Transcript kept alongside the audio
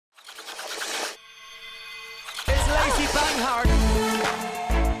bang hard.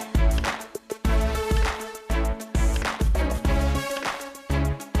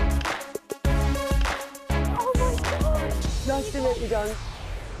 Oh my God! Nice to meet you, John.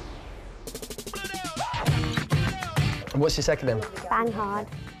 What's your second name? Bang hard.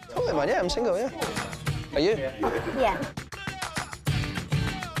 Oh, man, yeah, I'm single, yeah. Are you? Yeah.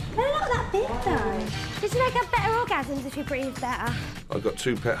 They're not that big, though. Did you make up better orgasms if you breathe better? I've got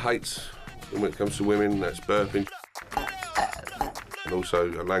two pet hates when it comes to women, that's burping. And also,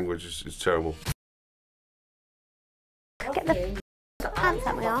 her language is terrible. Get the pants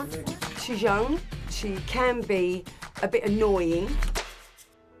out my arse. She's young. She can be a bit annoying.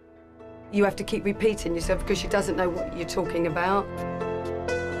 You have to keep repeating yourself because she doesn't know what you're talking about.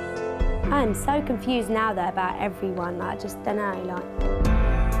 I'm so confused now, though, about everyone. Like, I just don't know, like...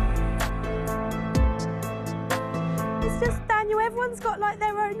 It's just Daniel. Everyone's got, like,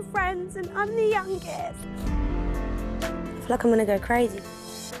 their own friends, and I'm the youngest. I feel like I'm gonna go crazy.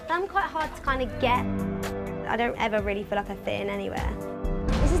 I'm quite hard to kind of get. I don't ever really feel like I fit in anywhere.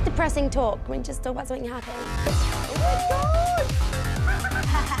 This is depressing talk. Can we just talk about something happy? Oh, my God!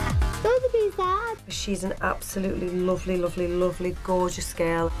 Don't be sad. She's an absolutely lovely, lovely, lovely, gorgeous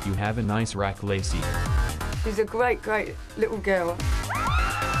girl. You have a nice rack, Lacey. She's a great, great little girl.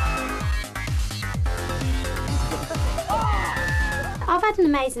 I've had an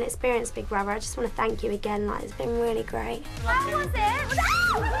amazing experience, Big Brother. I just want to thank you again. Like, it's been really great. How was it?